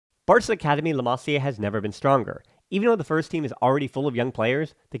Barca's academy La Masia has never been stronger. Even though the first team is already full of young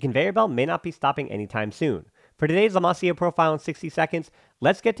players, the conveyor belt may not be stopping anytime soon. For today's La Masia profile in 60 seconds,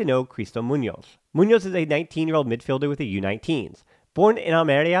 let's get to know Cristo Muñoz. Muñoz is a 19-year-old midfielder with the U19s. Born in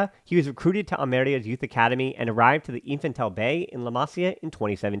Almeria, he was recruited to Almeria's youth academy and arrived to the Infantil B in La Masia in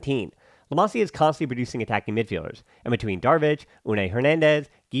 2017. La Masia is constantly producing attacking midfielders, and between Darvic, Unai Hernandez,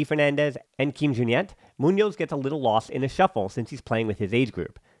 Guy Fernandez, and Kim Juniet, Muñoz gets a little lost in the shuffle since he's playing with his age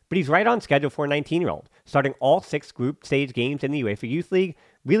group. But he's right on schedule for a 19-year-old, starting all 6 group stage games in the UEFA Youth League,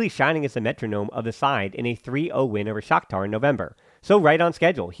 really shining as the metronome of the side in a 3-0 win over Shakhtar in November. So right on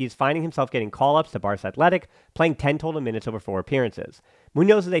schedule, he is finding himself getting call-ups to Barca Athletic, playing 10 total minutes over 4 appearances.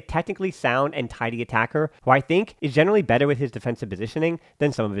 Muñoz is a technically sound and tidy attacker who I think is generally better with his defensive positioning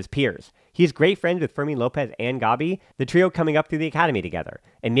than some of his peers. He is great friends with Fermin, Lopez, and Gavi, the trio coming up through the academy together,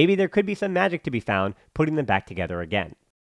 and maybe there could be some magic to be found putting them back together again.